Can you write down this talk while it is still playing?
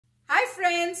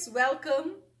friends, welcome.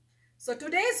 So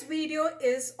today's video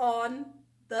is on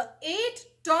the 8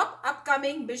 top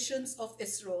upcoming missions of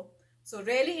ISRO. So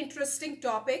really interesting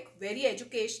topic, very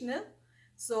educational.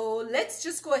 So let's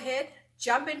just go ahead,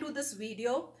 jump into this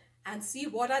video and see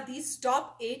what are these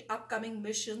top 8 upcoming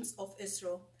missions of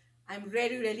ISRO. I'm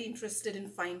really interested in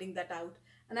finding that out,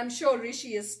 and I'm sure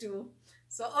Rishi is too.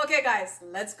 So okay guys,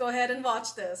 let's go ahead and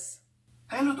watch this.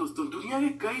 Hello दोस्तों, दुनिया के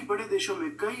कई बड़े देशों में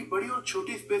कई बड़ी और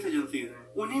छोटी स्पेस एजेंसीज हैं।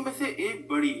 उन्हीं में से एक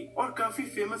बड़ी और काफी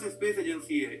फेमस स्पेस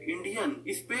एजेंसी है इंडियन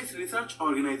स्पेस रिसर्च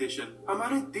ऑर्गेनाइजेशन।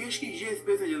 हमारे देश की ये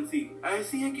स्पेस एजेंसी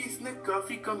ऐसी है कि इसने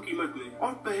काफी कम कीमत में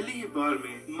और पहली ही बार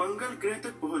में मंगल ग्रह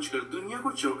तक पहुंचकर दुनिया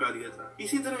को चौंका दिया था।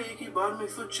 इसी तरह एक ही बार में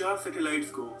 104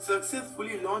 सैटेलाइट्स को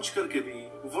सक्सेसफुली लॉन्च करके भी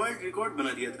वर्ल्ड रिकॉर्ड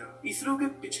बना दिया था। इसरो के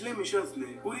पिछले मिशन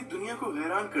ने पूरी दुनिया को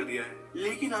हैरान कर दिया है,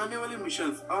 लेकिन आने वाले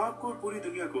मिशन आपको और पूरी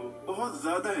दुनिया को बहुत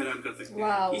ज्यादा हैरान कर सकते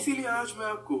हैं। इसीलिए आज मैं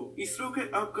आपको इसरो के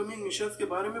अपकमिंग मिशन के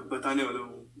बारे में बताने वाला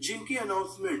हूँ, जिनकी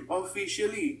अनाउंसमेंट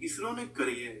ऑफिशियली इसरो ने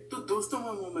करी है। तो दोस्तों,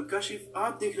 मैं मोहम्मद काशिफ,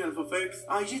 आप देख रहे हैं अल्फा फैक्ट्स।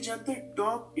 आइए जानते हैं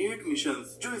टॉप 8 मिशन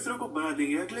जो इसरो को बना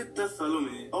देंगे अगले 10 सालों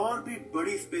में और भी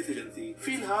बड़ी स्पेस एजेंसी।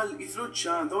 फिलहाल इसरो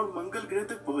चांद और मंगल ग्रह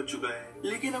तक पहुंच चुका है,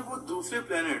 लेकिन अब वो दूसरे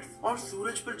प्लैनेट्स और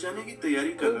सूरज पर जाने की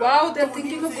तैयारी कर रहा है।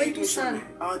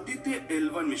 Aditya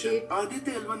L1 mission.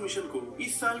 Aditya L1 mission को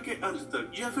इस साल के अंत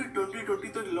तक या फिर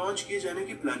 2020 तक लॉन्च किए जाने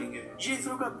की प्लानिंग है। ये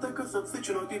इसरो का अब तक का सबसे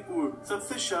चुनौतीपूर्ण,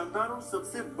 सबसे शानदार और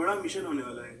सबसे बड़ा मिशन होने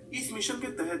वाला है। इस मिशन के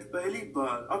तहत पहली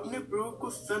बार अपने प्रोब को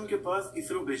सन के पास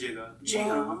इसरो भेजेगा। जी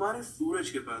हाँ, हमारे सूरज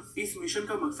के पास। इस मिशन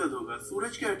का मकसद होगा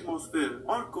सूरज के एटमॉस्फेयर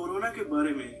और कोरोना के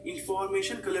बारे में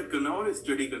इंफॉर्मेशन कलेक्ट करना और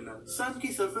स्टडी करना। सन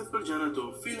की सरफेस पर जाना तो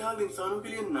फिलहाल इंसानों के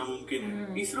लिए नामुमकिन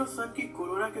है। इसरो सन की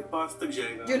कोरोना के पास तक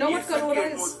जाएगा।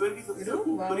 एटमॉस्फेयर की सबसे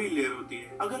ऊपरी लेयर होती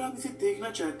है। अगर आप इसे देखना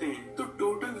चाहते हैं तो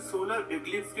टोटल सोलर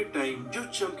एक्लिप्स के टाइम जो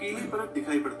चमकीली परत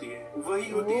दिखाई पड़ती है वही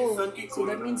होती है सन की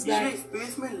कोरोना। ये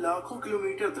स्पेस में लाखों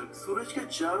किलोमीटर तक सूरज के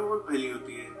चारों ओर फैली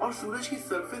होती है और सूरज की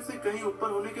सरफेस से कहीं ऊपर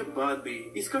होने के बाद भी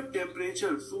इसका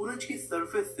टेम्परेचर सूरज की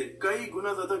सरफेस से कई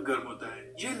गुना ज्यादा गर्म होता है।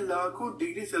 ये लाखों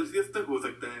डिग्री सेल्सियस तक हो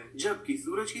सकता है, जबकि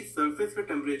सूरज की सरफेस का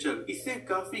टेम्परेचर इससे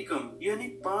काफी कम यानी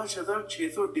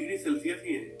 5600 डिग्री सेल्सियस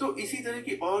ही है। तो इसी तरह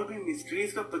की और भी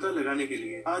मिस्ट्रीज का पता लगाने के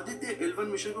लिए आदित्य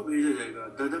L1 मिशन को भेजा जाएगा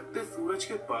धधकते सूरज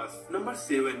के पास। Number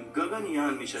 7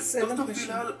 Gaganyaan mission. दोस्तों,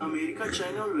 फिलहाल अमेरिका,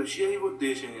 चाइना और रशिया ही वो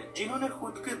देश हैं जिन्होंने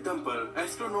खुद के दम पर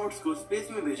एस्ट्रोनॉट्स को स्पेस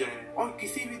में भेजा है। और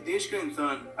किसी भी देश का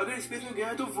इंसान अगर स्पेस में गया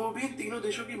है तो वो भी इन तीनों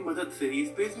देशों की मदद से ही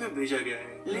स्पेस में भेजा गया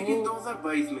है। लेकिन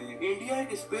 2022 में इंडिया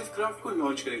एक स्पेस क्राफ्ट को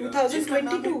लॉन्च करेगा जिसका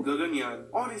नाम है गगनयान,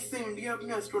 और इससे इंडिया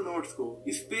अपने एस्ट्रोनॉट्स को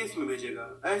स्पेस में भेजेगा।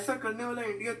 ऐसा करने वाला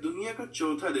इंडिया दुनिया का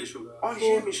चौथा देश होगा और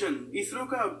ये मिशन इसरो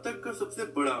का अब तक का सबसे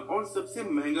बड़ा और सबसे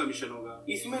महंगा मिशन होगा।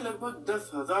 इसमें लगभग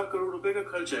 10,000 करोड़ रुपए का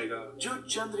खर्च आएगा, जो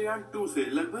चंद्रयान 2 से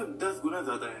लगभग 10 गुना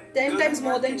ज्यादा है। 10 times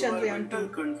more than Chandrayaan 2।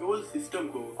 Control system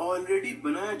को ऑलरेडी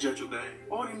बनाया जा चुका है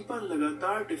और इन पर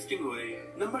लगातार टेस्टिंग हो रही है।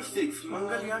 नंबर 6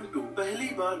 मंगलयान 2। पहली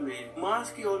बार में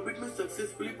मार्स की ऑर्बिट में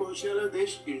सक्सेसफुली पहुंचने वाला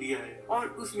देश इंडिया है और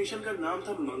उस मिशन का नाम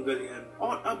था मंगलयान।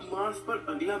 और अब मार्स पर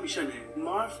अगला मिशन है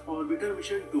मार्स ऑर्बिटर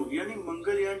मिशन 2 यानी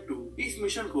मंगलयान 2। इस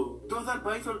मिशन को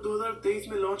 2022 और 2023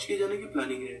 में लॉन्च किए जाने की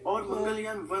प्लानिंग है और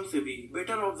मंगलयान 1 से भी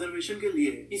बेटर ऑब्जर्वेशन के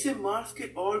लिए इसे मार्स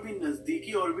के और भी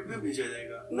नजदीकी ऑर्बिट में भेजा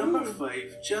जाएगा। नंबर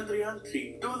 5 चंद्रयान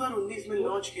 3। 2019 में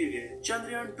लॉन्च किए गए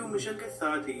चंद्रयान 2 मिशन के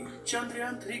साथ ही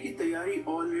चंद्रयान 3 की तैयारी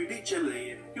ऑलरेडी चल रही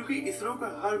है, क्योंकि इसरो का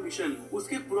हर मिशन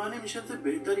उसके पुराने मिशन से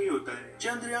बेहतर ही होता है।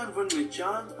 चंद्रयान 1 में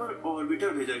चांद पर ऑर्बिटर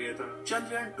भेजा गया था।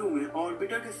 चंद्रयान 2 में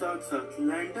ऑर्बिटर के साथ साथ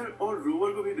लैंडर और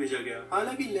रोवर को भी भेजा गया।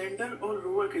 हालांकि लैंडर और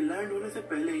रोवर के लैंड होने से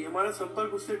पहले ही हमारा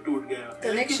संपर्क उससे टूट गया।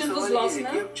 कनेक्शन was lost ना?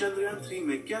 अब चंद्रयान 3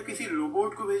 में क्या किसी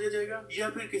रोबोट को भेजा जाएगा या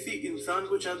फिर किसी इंसान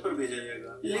को चांद पर भेजा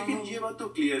जाएगा? लेकिन ये बात तो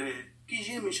क्लियर है कि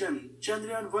ये मिशन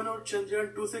चंद्रयान 1 और चंद्रयान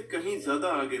 2 से कहीं ज्यादा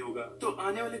आगे होगा। तो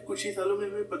आने वाले कुछ ही सालों में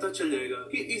हमें पता चल जाएगा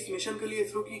कि इस मिशन के लिए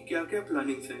इसरो की क्या क्या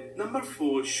प्लानिंग्स हैं। नंबर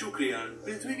 4 शुक्रयान।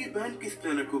 पृथ्वी की बहन किस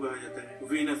प्लेनेट को कहा जाता है?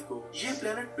 वीनस को। ये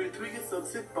प्लेनेट पृथ्वी के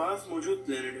सबसे पास मौजूद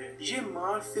प्लेनेट है। ये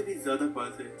मार्स से भी ज्यादा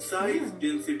पास है। साइज,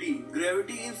 डेंसिटी,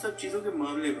 ग्रेविटी, इन सब चीजों के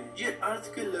मामले में ये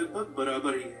अर्थ के लगभग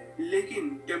बराबर ही है, लेकिन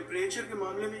टेम्परेचर के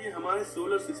मामले में ये हमारे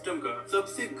सोलर सिस्टम का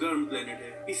सबसे गर्म प्लेनेट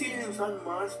है। इसीलिए इंसान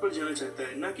मार्स पर जाना चाहता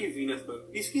है, न कि वीनस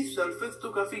पर। इसकी सरफेस तो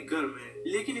काफी गर्म है,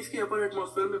 लेकिन इसके अपर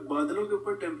एटमॉस्फेयर में बादलों के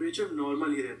ऊपर टेम्परेचर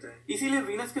नॉर्मल ही रहता है। इसीलिए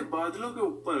वीनस के बादलों के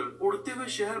ऊपर उड़ते हुए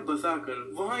शहर बसाकर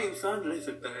वहाँ इंसान रह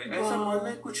सकता है, ऐसा मानना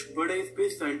है कुछ बड़े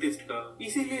स्पेस साइंटिस्ट का।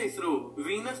 इसीलिए इसरो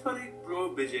वीनस पर एक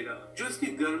प्रोब भेजेगा जो इसकी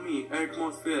गर्मी,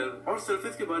 एटमॉस्फेयर और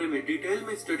सरफेस के बारे में डिटेल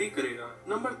में स्टडी करेगा।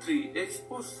 Number 3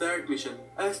 XPoSat mission.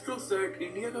 AstroSat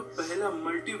India का पहला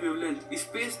मल्टी वेवलेंथ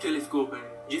स्पेस टेलीस्कोप है,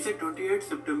 जिसे 28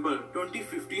 सितंबर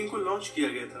 2015 को लॉन्च किया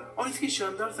गया था। और इसकी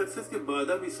शानदार सक्सेस के बाद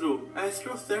अब इसरो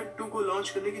एस्ट्रोसैट 2 को लॉन्च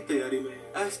करने की तैयारी में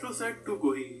है। एस्ट्रोसैट 2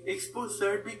 को ही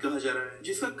एक्सपोसैट भी कहा जा रहा है,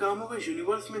 जिसका काम होगा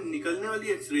यूनिवर्स में निकलने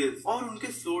वाली एक्सरेज और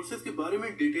उनके सोर्सेज के बारे में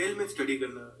डिटेल में स्टडी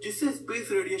करना, जिससे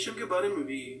स्पेस रेडिएशन के बारे में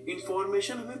भी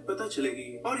इंफॉर्मेशन हमें पता चलेगी।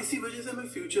 और इसी वजह से हमें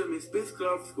फ्यूचर में स्पेस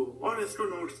क्राफ्ट को और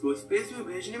एस्ट्रोनॉट्स को स्पेस में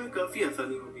भेजने में काफी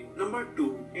आसानी होगी। नंबर 2,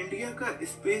 इंडिया का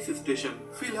स्पेस स्टेशन।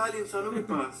 फिलहाल इंसानों के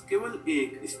पास केवल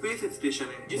एक स्पेस स्टेशन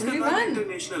है, जिसका नाम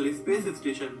इंटरनेशनल स्पेस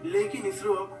स्टेशन। लेकिन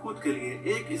इसरो अब खुद के लिए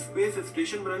एक स्पेस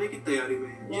स्टेशन बनाने की तैयारी में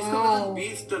है, जिसका वजन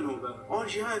 20 टन होगा और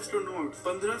यहाँ एस्ट्रोनॉट्स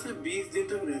 15 से 20 दिन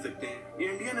तक रह सकते हैं।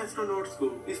 इंडियन एस्ट्रोनॉट्स को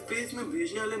स्पेस में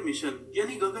भेजने वाले मिशन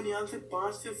यानी गगनयान से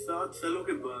 5 से 7 सालों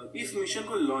के बाद इस मिशन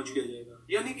को लॉन्च किया जाएगा,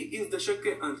 यानी कि इस दशक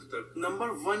के अंत तक। नंबर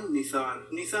 1,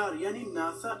 निसार यानी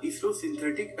NASA ISRO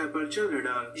synthetic aperture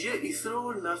radar. ये इसरो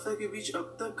और नासा के बीच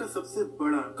अब तक का सबसे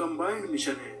बड़ा कंबाइंड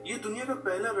मिशन है। ये दुनिया का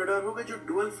पहला रडार होगा जो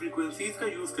डुअल फ्रीक्वेंसीज का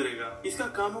यूज करेगा। इसका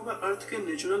काम होगा अर्थ के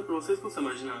नेचुरल प्रोसेस को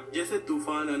समझना, जैसे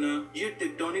तूफान आना। ये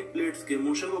टेक्टोनिक प्लेट्स के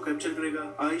मोशन को कैप्चर करेगा,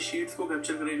 आइस शीट्स को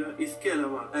कैप्चर करेगा। इसके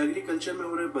अलावा एग्रीकल्चर में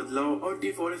हो रहे बदलाव और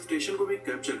डिफोरेस्टेशन को भी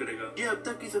कैप्चर करेगा। ये अब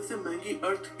तक की सबसे महंगी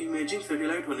अर्थ इमेजिंग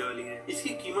सैटेलाइट होने वाली है। इसकी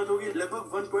कीमत होगी लगभग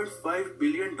 $1.5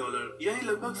 बिलियन, यानी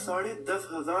लगभग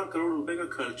 10,500 करोड़ रुपए का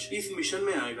खर्च इस मिशन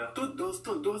में आएगा। तो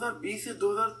दोस्तों 2020 से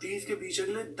 2030 के बीच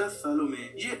अगले 10 सालों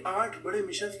में ये 8 बड़े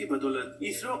मिशन की बदौलत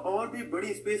इसरो और भी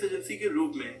बड़ी स्पेस एजेंसी के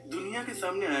रूप में दुनिया के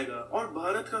सामने आएगा और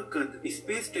भारत का कद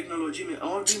स्पेस टेक्नोलॉजी में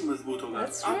और भी मजबूत होगा।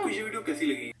 आपको ये वीडियो कैसी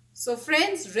लगी? So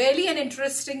friends, really an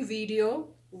interesting video.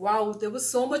 Wow, there was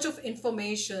so much of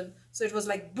information. So it was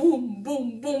like boom,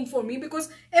 boom, boom for me because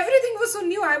everything was so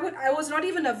new. I was not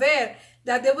even aware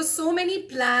that there were so many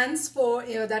plans for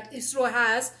that ISRO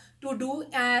has to do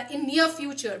in near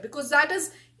future, because that is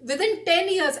within 10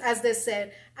 years as they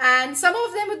said, and some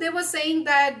of them they were saying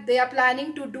that they are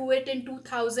planning to do it in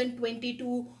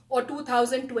 2022 or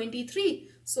 2023.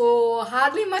 So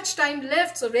hardly much time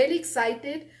left. So really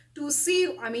excited to see,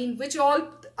 I mean, which all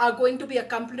are going to be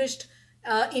accomplished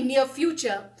in near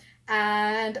future.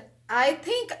 And I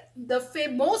think the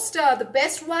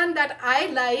best one that I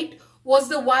liked was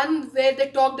the one where they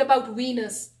talked about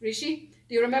Venus. Rishi,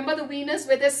 do you remember the Venus,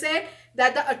 where they said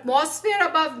that the atmosphere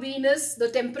above Venus, the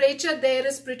temperature there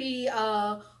is pretty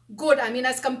good, I mean,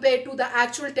 as compared to the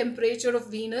actual temperature of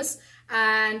Venus.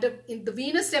 And in the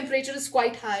Venus temperature is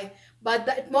quite high, but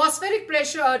the atmospheric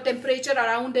pressure temperature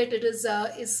around it is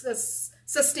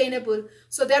sustainable.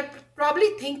 So they're probably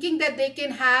thinking that they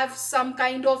can have some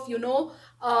kind of, you know,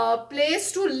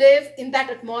 place to live in that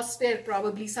atmosphere,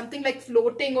 probably something like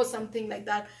floating or something like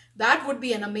that. That would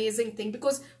be an amazing thing,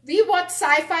 because we watch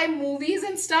sci-fi movies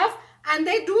and stuff, and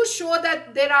they do show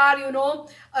that there are, you know,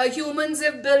 humans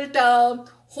have built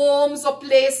homes or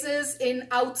places in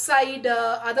outside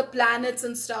other planets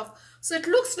and stuff. So it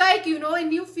looks like, you know, in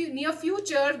near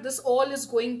future, this all is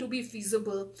going to be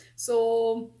feasible. So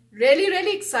really,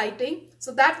 really exciting.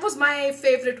 So that was my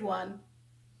favorite one.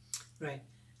 Right.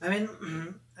 I mean,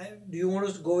 do you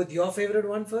want to go with your favorite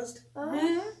one first?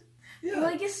 Yeah. Well,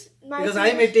 I guess because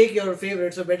I may take your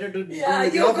favorite, so better to go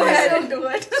with your favorite. Go ahead and do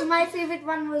it. So my favorite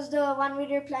one was the one where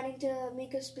they're planning to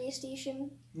make a space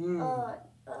station,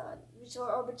 which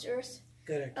orbits Earth.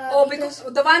 Correct. Because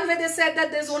the one where they said that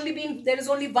there is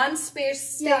only one space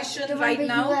station right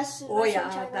now. US, oh Russia, yeah,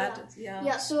 China, that is, yeah.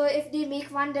 Yeah. So if they make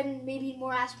one, then maybe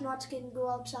more astronauts can go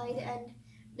outside, and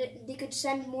they could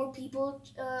send more people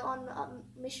on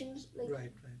missions. Like,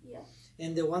 right. Yeah.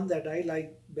 And the one that I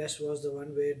liked best was the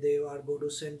one where they are going to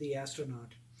send the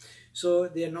astronaut. So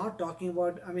they are not talking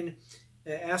about, I mean,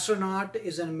 astronaut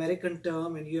is an American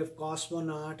term, and you have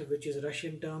cosmonaut, which is a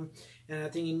Russian term, and I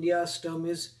think India's term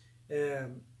is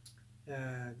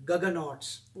Gaganauts.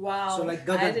 Wow. So like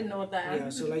I didn't know that. Yeah,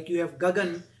 so like you have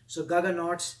Gagan, so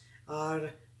Gaganauts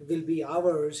will be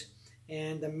ours,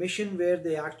 and the mission where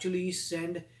they actually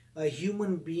send a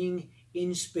human being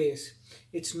in space.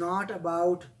 It's not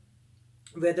about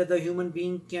whether the human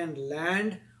being can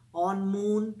land on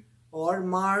Moon or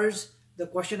Mars. The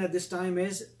question at this time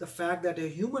is the fact that a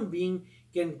human being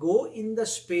can go in the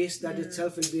space. That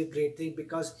itself will be a great thing,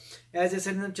 because as I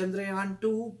said in Chandrayaan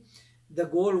 2, the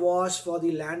goal was for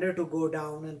the lander to go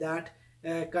down, and that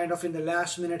kind of in the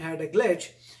last minute had a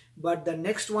glitch. But the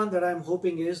next one that I'm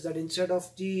hoping is that instead of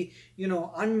the, you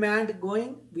know, unmanned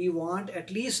going, we want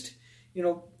at least, you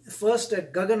know, first a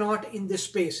Gaganaut in the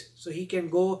space, so he can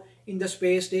go in the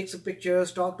space, take some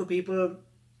pictures, talk to people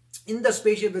in the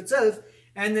spaceship itself,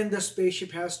 and then the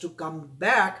spaceship has to come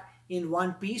back in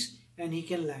one piece and he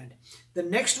can land. The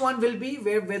next one will be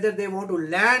whether they want to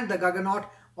land the Gaganaut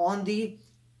on the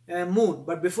moon.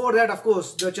 But before that, of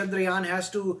course, the Chandrayaan has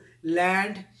to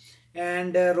land,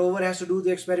 and rover has to do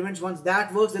the experiments. Once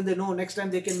that works, then they know next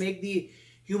time they can make the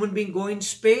human being go in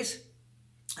space,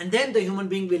 and then the human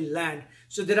being will land.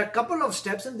 So there are a couple of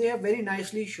steps, and they have very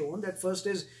nicely shown that first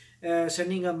is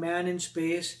sending a man in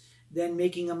space, then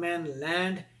making a man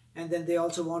land, and then they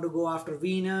also want to go after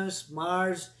Venus,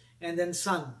 Mars, and then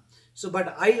Sun. So,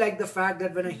 but I like the fact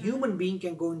that when a human being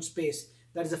can go in space,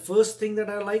 that is the first thing that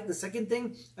I like. The second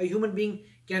thing, a human being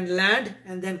can land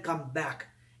and then come back.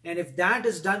 And if that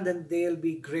is done, then they'll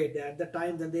be great. At the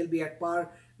time, then they'll be at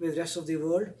par with the rest of the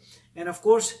world. And of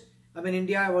course, I mean,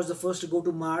 India was the first to go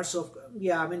to Mars. So,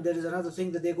 yeah, I mean, there is another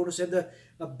thing that they're going to send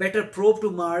a better probe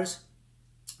to Mars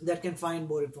that can find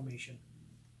more information.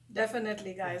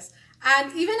 Definitely, guys.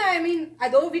 And even, I mean,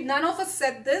 although none of us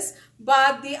said this,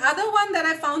 but the other one that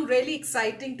I found really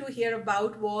exciting to hear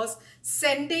about was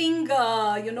sending,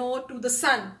 to the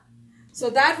sun. So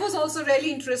that was also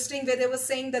really interesting, where they were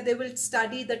saying that they will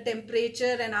study the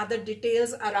temperature and other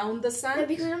details around the sun. Yeah,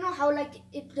 because I don't know how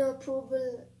if the probe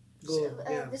will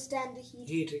withstand the heat.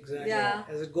 Heat, exactly. Yeah.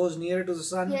 As it goes nearer to the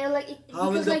sun, How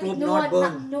will the probe not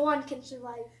burn? No one can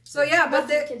survive. So yeah,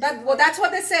 that's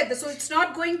what they said. So it's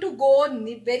not going to go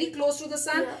very close to the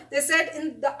sun. Yeah. They said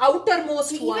in the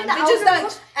outermost one, that's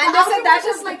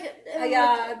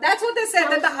what they said,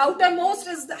 that the outermost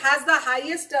has the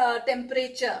highest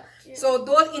temperature. Yeah. So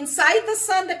though inside the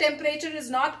sun the temperature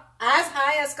is not as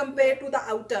high as compared to the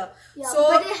outer. Yeah, so,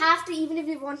 but they have to, even if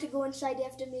they want to go inside, they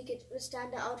have to make it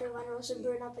withstand the outer one or else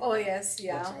burn up. Oh yes,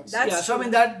 yeah. That's so I mean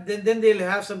that then they'll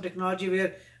have some technology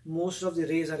where most of the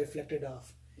rays are reflected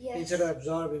off. Yes. Instead of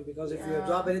absorbing, because if you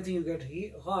absorb anything you get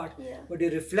hot, but you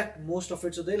reflect most of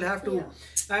it, so they'll have to.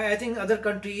 I think other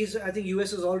countries, I think US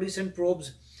has already sent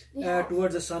probes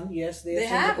towards the sun. Yes, they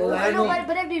have. I know,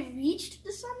 but have they reached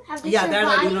the sun? Have they survived? That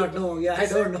I do not know. I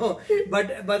don't know.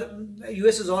 But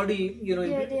US is already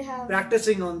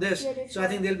practicing on this. So I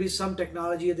think there'll be some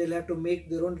technology. They'll have to make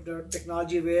their own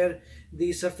technology where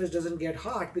the surface doesn't get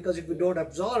hot, because if we don't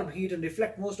absorb heat and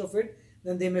reflect most of it,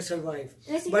 then they may survive.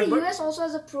 And I think the US also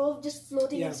has a probe just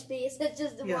floating in space. That's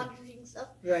just the monitoring stuff.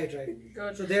 Right.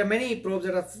 Good. So there are many probes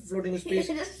that are floating in space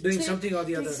doing something or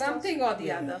the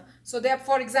other. So there,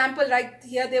 for example, right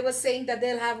here they were saying that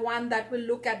they'll have one that will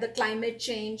look at the climate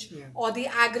change or the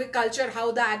agriculture,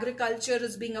 how the agriculture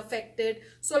is being affected.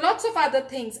 So lots of other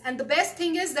things. And the best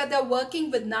thing is that they're working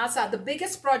with NASA. The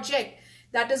biggest project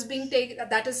that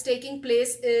is taking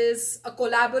place is a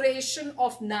collaboration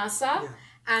of NASA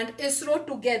and ISRO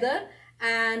together,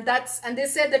 and they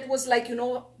said that was like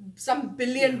some $1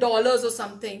 billion or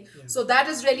something. So that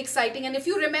is really exciting. And if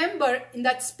you remember in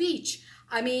that speech,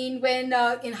 I mean, when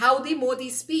in Howdy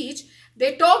Modi's speech,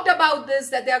 they talked about this,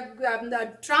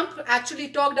 that Trump actually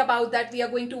talked about that we are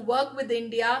going to work with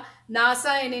India.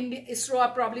 NASA and ISRO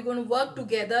are probably going to work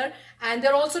together, and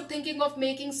they're also thinking of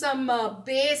making some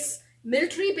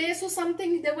military base or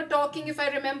something they were talking, if I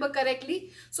remember correctly.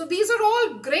 So these are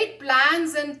all great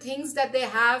plans and things that they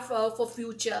have for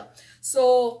future.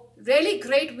 So really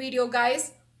great video,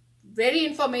 guys. Very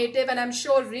informative, and I'm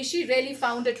sure Rishi really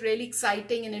found it really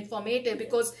exciting and informative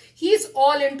because he's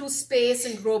all into space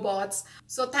and robots.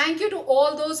 So thank you to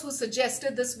all those who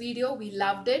suggested this video. We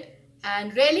loved it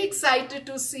and really excited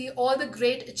to see all the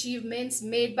great achievements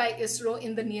made by ISRO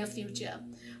in the near future.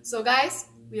 So guys,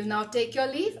 we'll now take your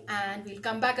leave and we'll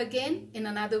come back again in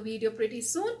another video pretty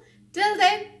soon. Till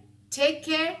then, take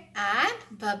care and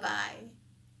bye-bye.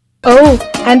 Oh,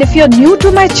 and if you're new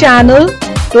to my channel,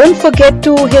 don't forget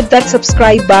to hit that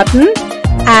subscribe button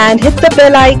and hit the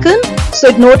bell icon so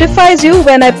it notifies you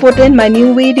when I put in my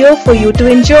new video for you to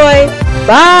enjoy.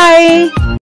 Bye!